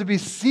supposed to be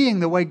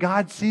seeing the way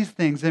God sees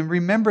things, and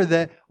remember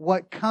that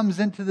what comes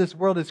into this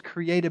world is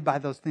created by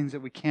those things that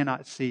we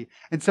cannot see.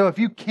 And so if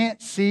you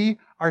can't see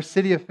our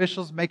city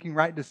officials making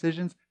right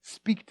decisions,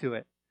 speak to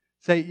it.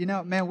 Say, you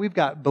know, man, we've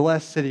got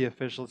blessed city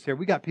officials here.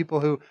 We got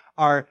people who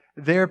are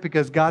there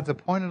because God's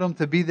appointed them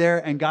to be there,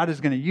 and God is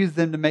going to use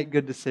them to make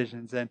good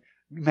decisions. And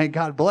may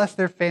God bless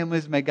their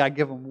families. May God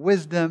give them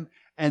wisdom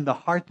and the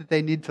heart that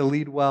they need to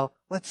lead well.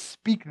 Let's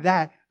speak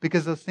that,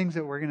 because those things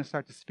that we're going to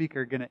start to speak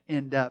are going to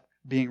end up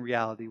being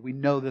reality. We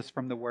know this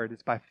from the Word.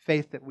 It's by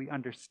faith that we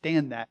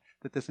understand that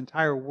this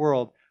entire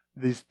world,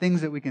 these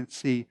things that we can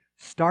see,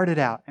 started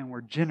out and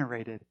were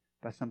generated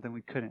by something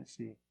we couldn't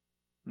see,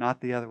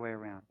 not the other way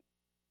around.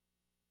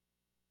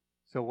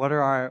 So what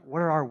are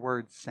our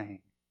words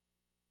saying?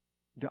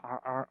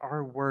 Are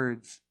our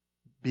words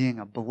being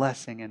a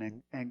blessing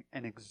and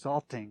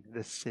exalting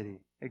this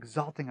city,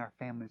 exalting our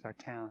families, our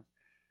towns?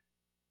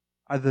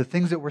 Are the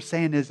things that we're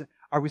saying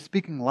are we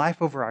speaking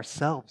life over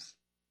ourselves?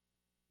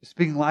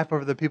 Speaking life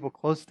over the people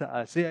close to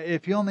us.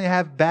 If you only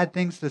have bad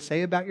things to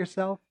say about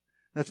yourself,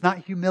 that's not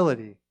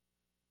humility.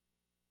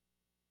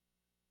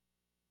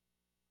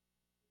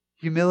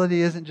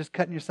 Humility isn't just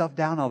cutting yourself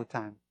down all the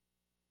time.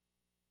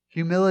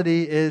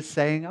 Humility is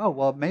saying, oh,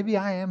 well, maybe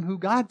I am who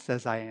God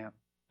says I am.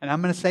 And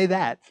I'm going to say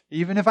that.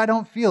 Even if I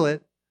don't feel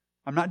it,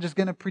 I'm not just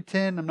going to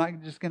pretend. I'm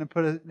not just going to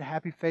put a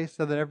happy face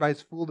so that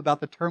everybody's fooled about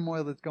the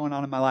turmoil that's going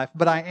on in my life.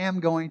 But I am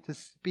going to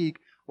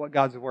speak what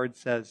God's Word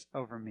says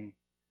over me.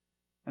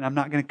 And I'm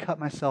not going to cut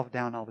myself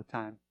down all the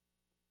time.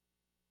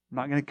 I'm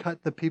not going to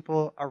cut the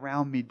people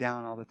around me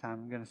down all the time.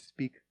 I'm going to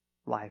speak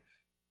life.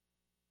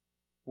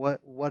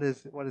 What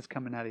is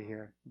coming out of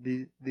here?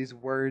 These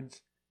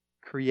words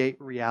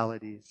create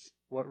realities.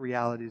 What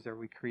realities are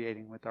we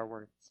creating with our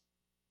words?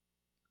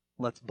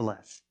 Let's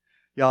bless.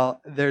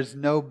 Y'all, there's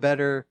no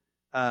better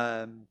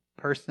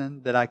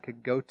person that I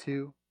could go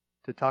to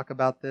talk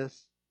about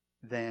this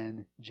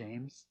than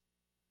James.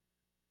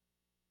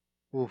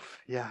 Oof,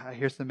 yeah, I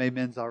hear some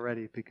amens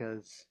already,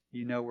 because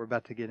you know we're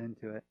about to get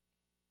into it.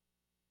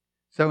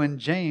 So in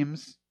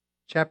James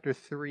chapter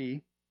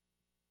 3,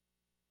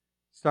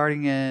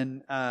 starting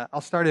in, I'll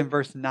start in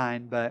verse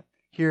 9, but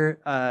here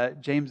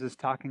James is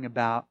talking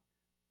about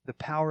the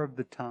power of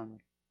the tongue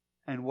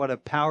and what a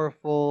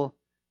powerful,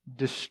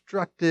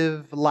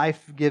 destructive,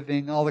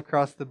 life-giving, all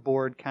across the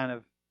board kind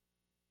of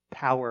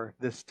power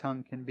this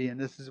tongue can be. And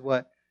this is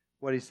what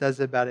he says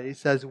about it. He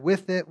says,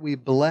 with it we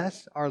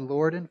bless our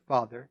Lord and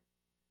Father,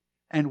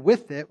 and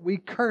with it we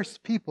curse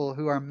people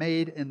who are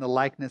made in the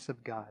likeness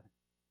of God.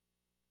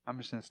 I'm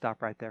just going to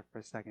stop right there for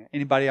a second.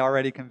 Anybody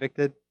already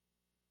convicted?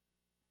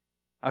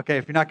 Okay,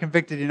 if you're not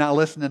convicted, you're not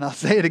listening. I'll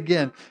say it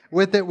again.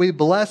 With it we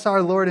bless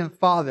our Lord and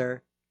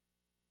Father.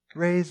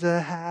 Raise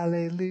a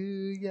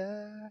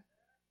hallelujah.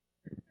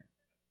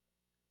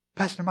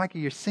 Pastor Mikey,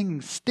 your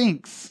singing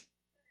stinks.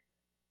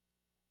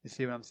 You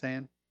see what I'm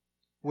saying?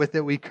 With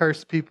it we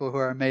curse people who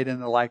are made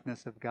in the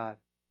likeness of God.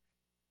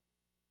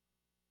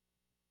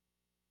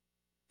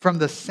 From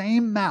the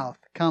same mouth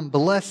come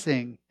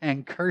blessing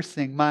and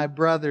cursing. My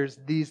brothers,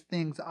 these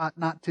things ought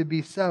not to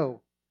be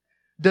so.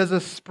 Does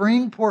a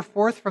spring pour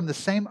forth from the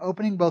same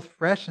opening both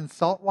fresh and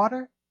salt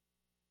water?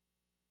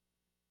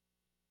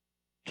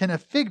 can a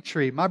fig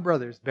tree, my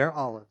brothers, bear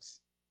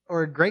olives,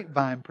 or a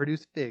grapevine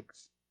produce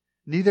figs?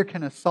 Neither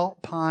can a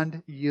salt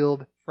pond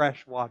yield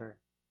fresh water.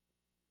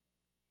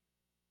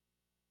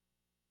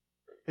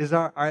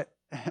 Are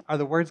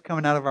the words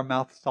coming out of our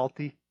mouth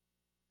salty?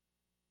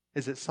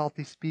 Is it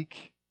salty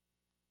speak?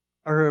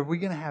 Or are we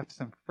going to have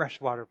some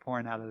fresh water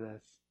pouring out of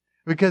this?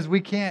 Because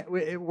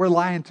we're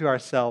lying to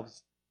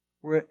ourselves.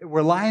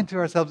 We're lying to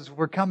ourselves.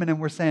 We're coming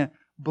and we're saying,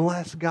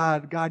 bless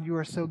God. God, you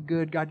are so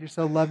good. God, you're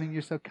so loving.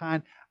 You're so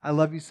kind. I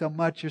love you so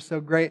much. You're so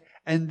great.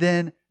 And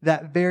then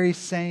that very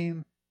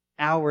same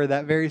hour,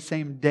 that very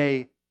same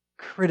day,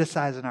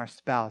 criticizing our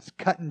spouse,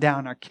 cutting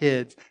down our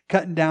kids,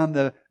 cutting down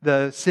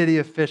the city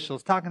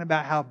officials, talking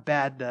about how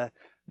bad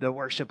the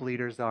worship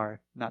leaders are.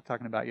 Not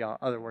talking about y'all,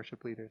 other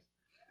worship leaders.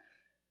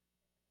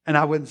 And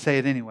I wouldn't say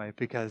it anyway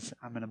because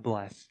I'm going to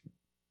bless.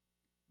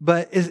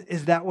 But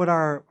is that what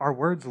our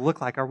words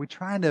look like? Are we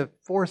trying to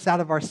force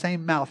out of our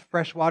same mouth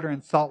fresh water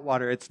and salt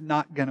water? It's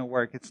not going to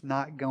work. It's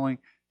not going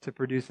to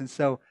produce. And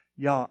so,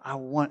 y'all, I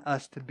want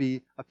us to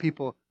be a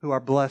people who are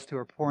blessed, who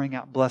are pouring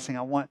out blessing.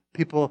 I want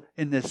people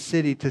in this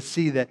city to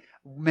see that,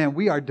 man,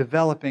 we are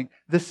developing.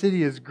 This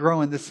city is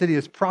growing. This city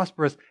is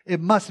prosperous. It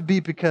must be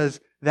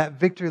because that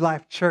Victory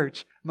Life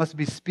Church must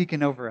be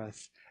speaking over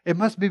us. It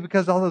must be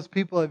because all those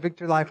people at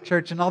Victory Life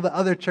Church and all the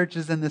other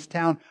churches in this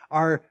town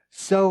are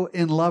so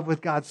in love with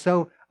God,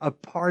 so a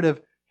part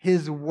of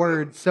His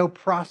Word, so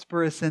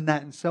prosperous in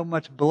that and so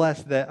much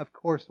blessed that, of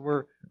course,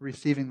 we're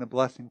receiving the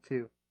blessing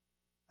too.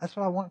 That's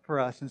what I want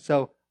for us. And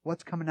so,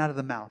 what's coming out of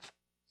the mouth?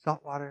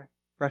 Salt water,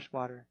 fresh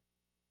water.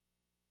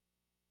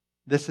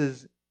 This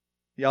is,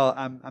 y'all,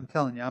 I'm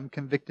telling you, I'm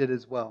convicted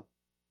as well.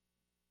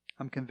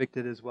 I'm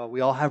convicted as well. We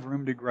all have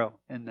room to grow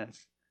in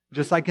this.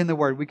 Just like in the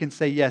Word, we can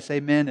say, yes,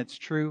 amen, it's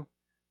true.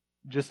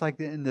 Just like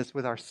in this,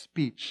 with our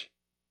speech,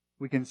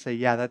 we can say,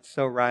 yeah, that's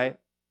so right.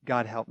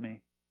 God help me.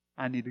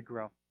 I need to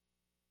grow.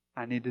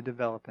 I need to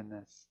develop in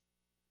this.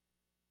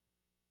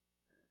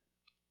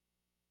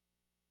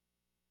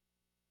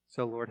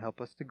 So, Lord,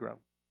 help us to grow.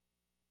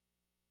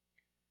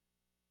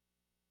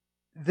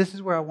 This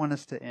is where I want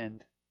us to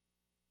end,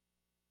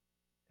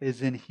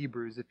 is in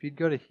Hebrews. If you'd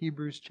go to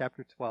Hebrews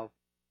chapter 12.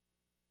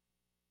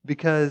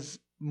 Because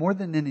more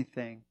than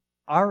anything,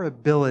 our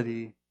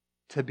ability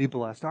to be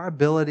blessed, our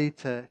ability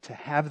to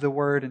have the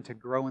Word and to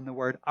grow in the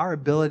Word, our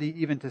ability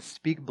even to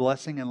speak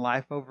blessing and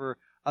life over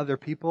other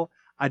people,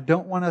 I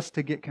don't want us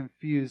to get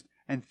confused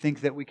and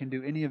think that we can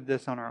do any of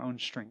this on our own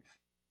strength.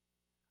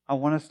 I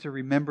want us to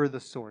remember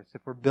the source.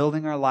 If we're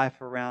building our life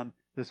around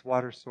this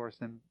water source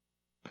and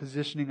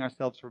positioning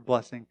ourselves for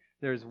blessing,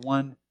 there's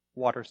one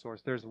water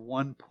source. There's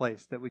one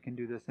place that we can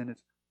do this, and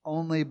it's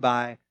only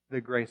by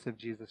the grace of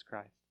Jesus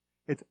Christ.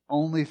 It's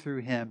only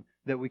through Him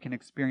that we can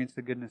experience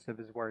the goodness of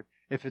His Word.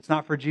 If it's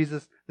not for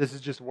Jesus, this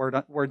is just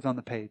words on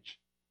the page.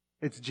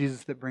 It's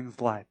Jesus that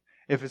brings life.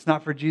 If it's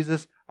not for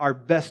Jesus, our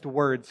best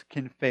words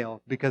can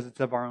fail because it's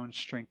of our own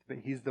strength, but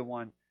He's the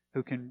one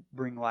who can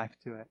bring life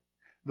to it.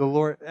 The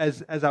Lord,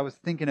 as I was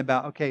thinking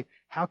about, okay,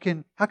 how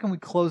can we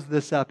close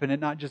this up and it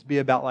not just be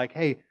about like,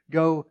 hey,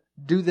 go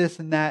do this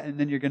and that and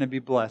then you're going to be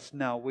blessed.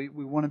 No, we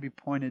want to be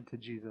pointed to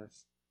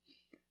Jesus.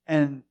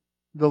 And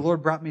the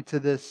Lord brought me to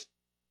this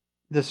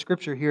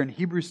scripture here in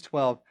Hebrews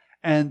 12.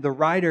 And the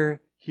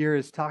writer here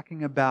is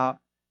talking about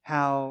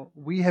how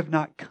we have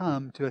not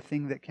come to a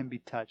thing that can be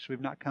touched. We've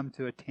not come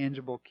to a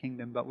tangible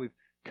kingdom, but we've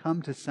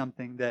come to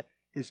something that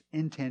is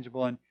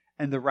intangible.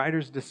 And the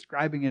writer's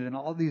describing it in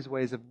all these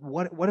ways of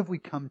what have we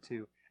come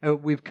to?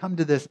 We've come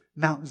to this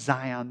Mount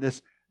Zion,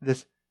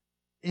 this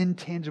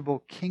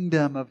intangible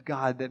kingdom of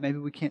God that maybe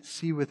we can't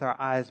see with our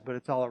eyes, but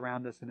it's all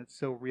around us and it's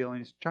so real. And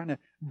He's trying to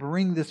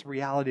bring this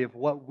reality of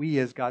what we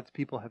as God's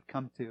people have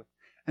come to.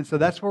 And so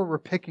that's where we're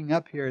picking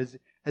up here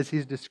as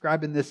He's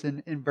describing this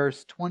in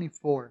verse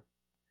 24.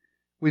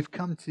 We've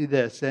come to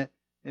this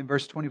in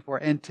verse 24.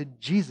 And to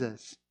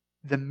Jesus,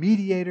 the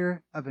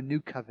mediator of a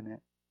new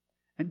covenant,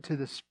 and to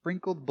the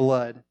sprinkled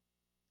blood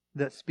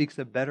that speaks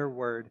a better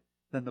word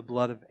than the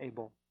blood of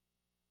Abel.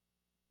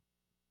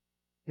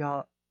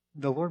 Y'all,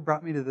 the Lord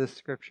brought me to this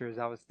scripture as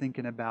I was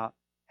thinking about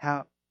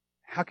how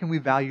can we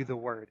value the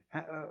Word?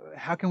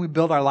 How can we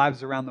build our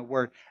lives around the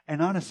Word?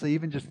 And honestly,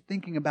 even just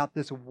thinking about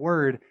this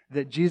Word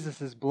that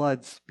Jesus'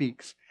 blood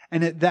speaks.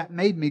 And that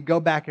made me go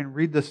back and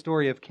read the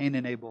story of Cain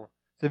and Abel.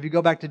 So if you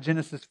go back to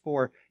Genesis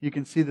 4, you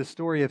can see the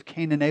story of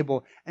Cain and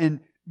Abel. And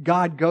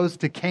God goes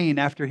to Cain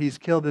after he's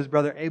killed his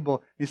brother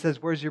Abel. He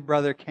says, where's your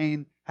brother?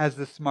 Cain has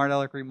this smart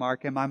aleck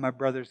remark, am I my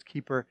brother's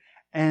keeper?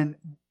 And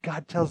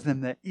God tells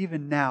them that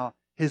even now,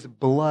 his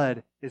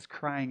blood is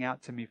crying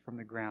out to me from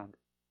the ground.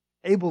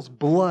 Abel's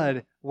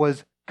blood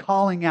was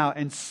calling out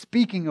and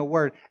speaking a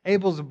word.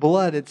 Abel's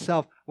blood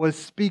itself was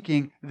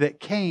speaking that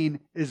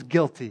Cain is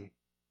guilty.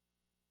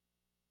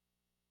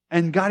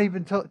 And God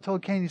even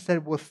told Cain, He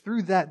said, well,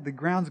 through that, the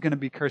ground's going to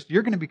be cursed.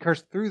 You're going to be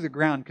cursed through the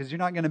ground because you're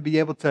not going to be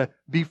able to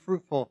be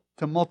fruitful,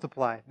 to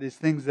multiply these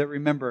things that,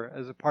 remember,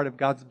 as a part of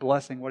God's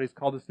blessing, what He's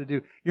called us to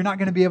do. You're not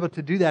going to be able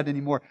to do that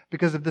anymore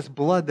because of this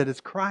blood that is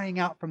crying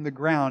out from the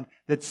ground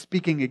that's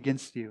speaking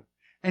against you.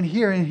 And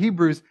here in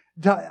Hebrews,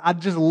 I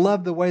just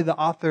love the way the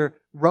author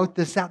wrote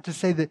this out to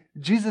say that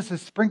Jesus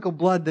is sprinkled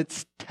blood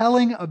that's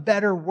telling a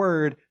better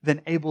word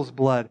than Abel's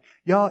blood.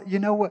 Y'all, you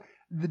know what?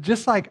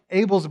 Just like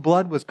Abel's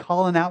blood was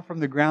calling out from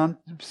the ground,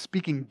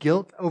 speaking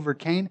guilt over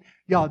Cain,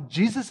 y'all,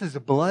 Jesus'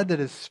 blood that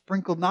is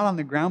sprinkled not on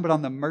the ground, but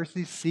on the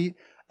mercy seat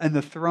and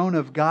the throne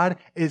of God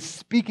is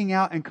speaking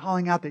out and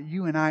calling out that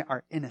you and I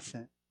are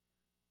innocent.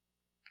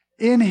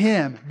 In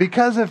Him,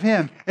 because of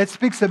Him, it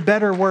speaks a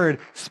better word,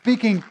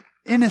 speaking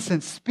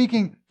innocence,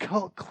 speaking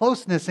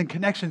closeness and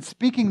connection,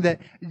 speaking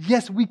that,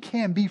 yes, we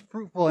can be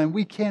fruitful and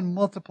we can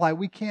multiply,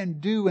 we can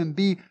do and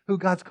be who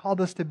God's called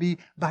us to be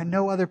by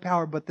no other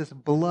power but this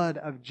blood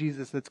of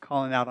Jesus that's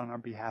calling out on our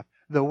behalf.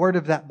 The word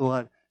of that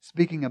blood,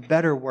 speaking a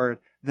better word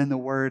than the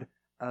word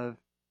of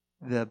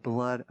the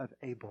blood of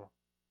Abel.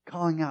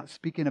 Calling out,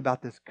 speaking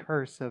about this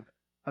curse of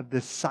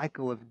this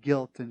cycle of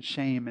guilt and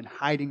shame and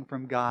hiding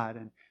from God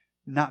and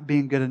not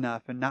being good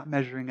enough and not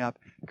measuring up,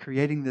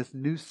 creating this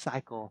new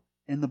cycle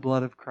in the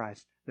blood of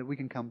Christ, that we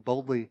can come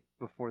boldly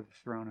before the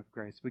throne of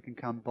grace. We can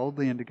come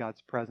boldly into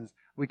God's presence.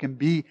 We can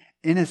be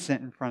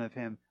innocent in front of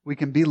Him. We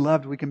can be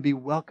loved. We can be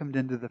welcomed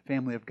into the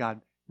family of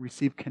God,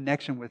 receive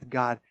connection with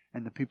God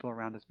and the people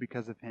around us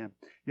because of Him.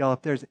 Y'all,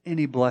 if there's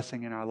any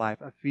blessing in our life,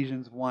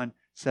 Ephesians 1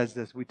 says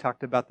this. We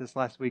talked about this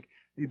last week,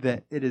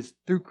 that it is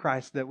through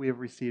Christ that we have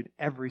received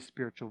every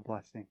spiritual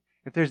blessing.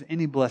 If there's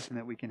any blessing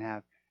that we can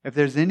have, if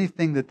there's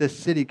anything that this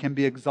city can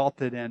be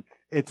exalted in,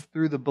 it's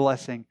through the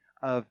blessing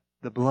of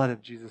the blood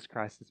of Jesus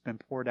Christ that's been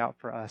poured out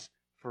for us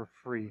for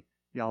free.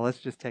 Y'all, let's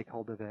just take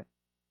hold of it.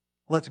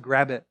 Let's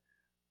grab it.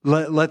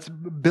 Let's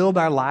build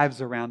our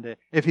lives around it.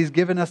 If He's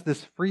given us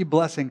this free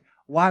blessing,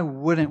 why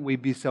wouldn't we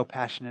be so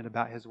passionate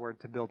about His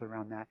word to build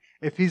around that?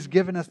 If He's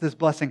given us this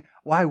blessing,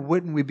 why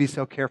wouldn't we be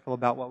so careful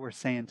about what we're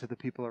saying to the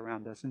people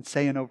around us and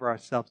saying over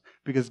ourselves?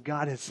 Because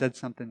God has said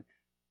something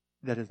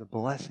that is a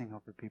blessing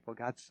over people.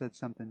 God said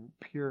something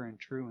pure and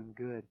true and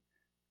good.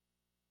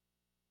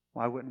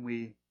 Why wouldn't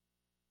we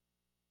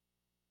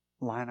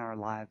line our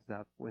lives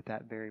up with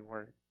that very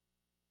word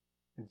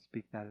and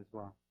speak that as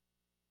well?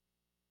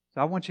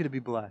 So I want you to be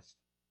blessed.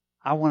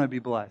 I want to be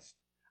blessed.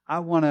 I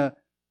want to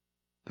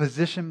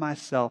position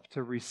myself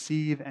to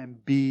receive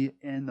and be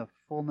in the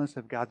fullness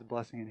of God's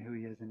blessing and who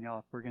He is. And y'all,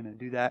 if we're going to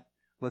do that,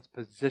 let's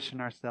position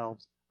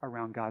ourselves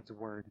around God's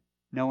word,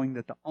 knowing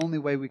that the only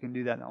way we can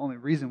do that, the only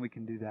reason we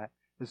can do that,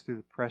 is through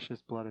the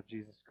precious blood of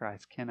Jesus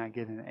Christ. Can I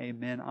get an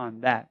amen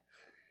on that?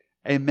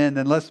 Amen.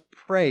 Then let's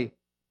pray.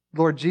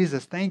 Lord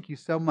Jesus, thank you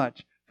so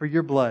much for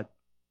your blood.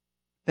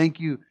 Thank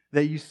you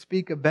that you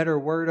speak a better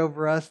word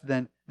over us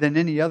than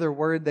any other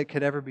word that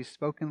could ever be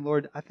spoken.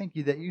 Lord, I thank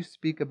you that you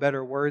speak a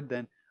better word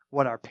than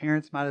what our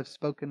parents might have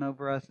spoken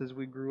over us as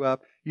we grew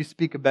up. You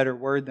speak a better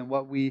word than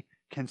what we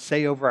can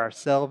say over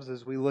ourselves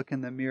as we look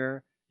in the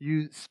mirror.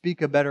 You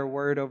speak a better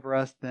word over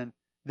us than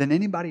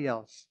anybody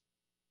else.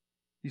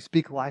 You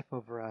speak life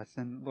over us.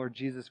 And Lord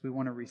Jesus, we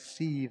want to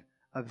receive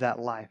of that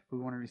life. We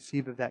want to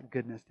receive of that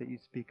goodness that you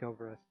speak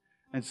over us.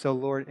 And so,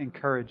 Lord,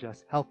 encourage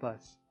us. Help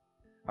us.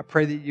 I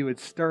pray that you would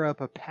stir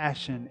up a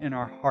passion in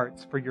our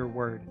hearts for your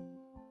word.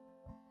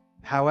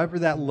 However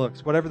that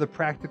looks, whatever the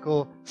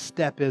practical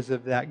step is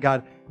of that,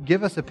 God,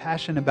 give us a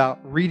passion about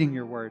reading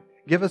your word.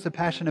 Give us a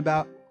passion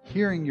about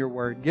hearing your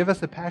word. Give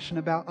us a passion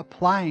about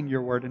applying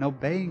your word and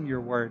obeying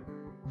your word,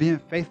 being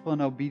faithful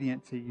and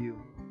obedient to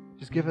you.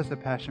 Just give us a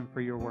passion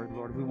for your word,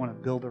 Lord. We want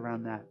to build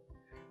around that.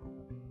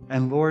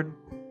 And Lord,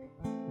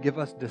 give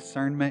us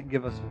discernment,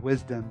 give us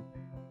wisdom,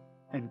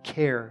 and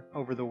care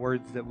over the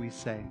words that we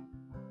say.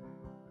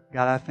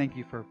 God, I thank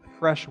you for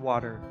fresh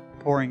water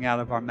pouring out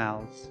of our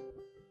mouths.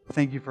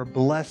 Thank you for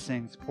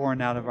blessings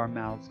pouring out of our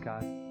mouths,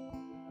 God,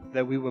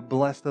 that we would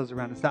bless those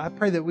around us. I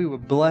pray that we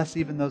would bless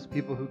even those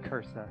people who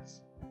curse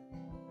us.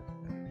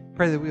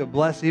 Pray that we would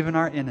bless even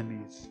our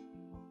enemies.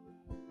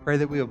 Pray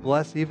that we would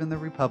bless even the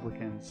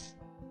Republicans,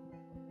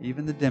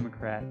 even the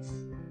Democrats.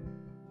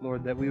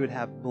 Lord, that we would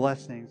have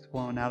blessings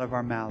flowing out of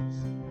our mouths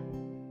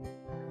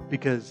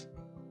because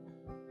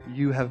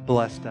you have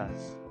blessed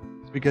us.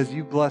 It's because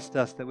you blessed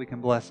us that we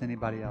can bless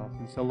anybody else.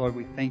 And so, Lord,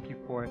 we thank you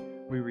for it.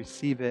 We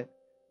receive it.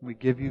 We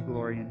give you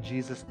glory in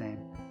Jesus' name.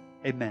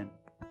 Amen.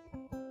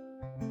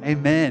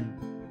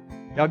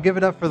 Amen. Y'all give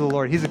it up for the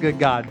Lord. He's a good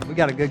God. We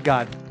got a good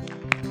God.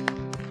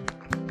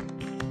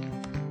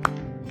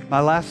 My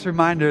last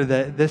reminder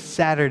that this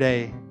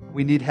Saturday,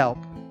 we need help.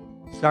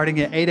 Starting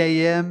at 8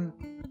 a.m.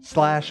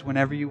 /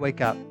 whenever you wake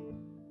up.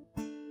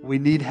 We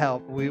need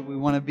help. We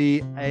want to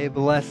be a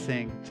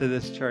blessing to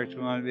this church.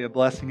 We want to be a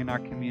blessing in our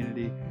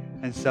community.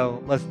 And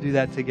so let's do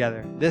that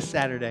together this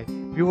Saturday.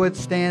 If you would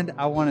stand,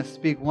 I want to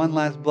speak one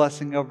last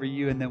blessing over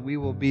you, and then we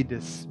will be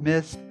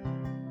dismissed.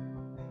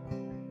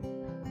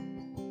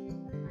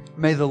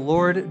 May the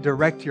Lord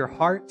direct your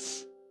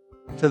hearts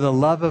to the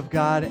love of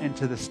God and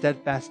to the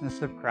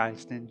steadfastness of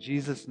Christ. In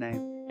Jesus'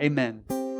 name, amen.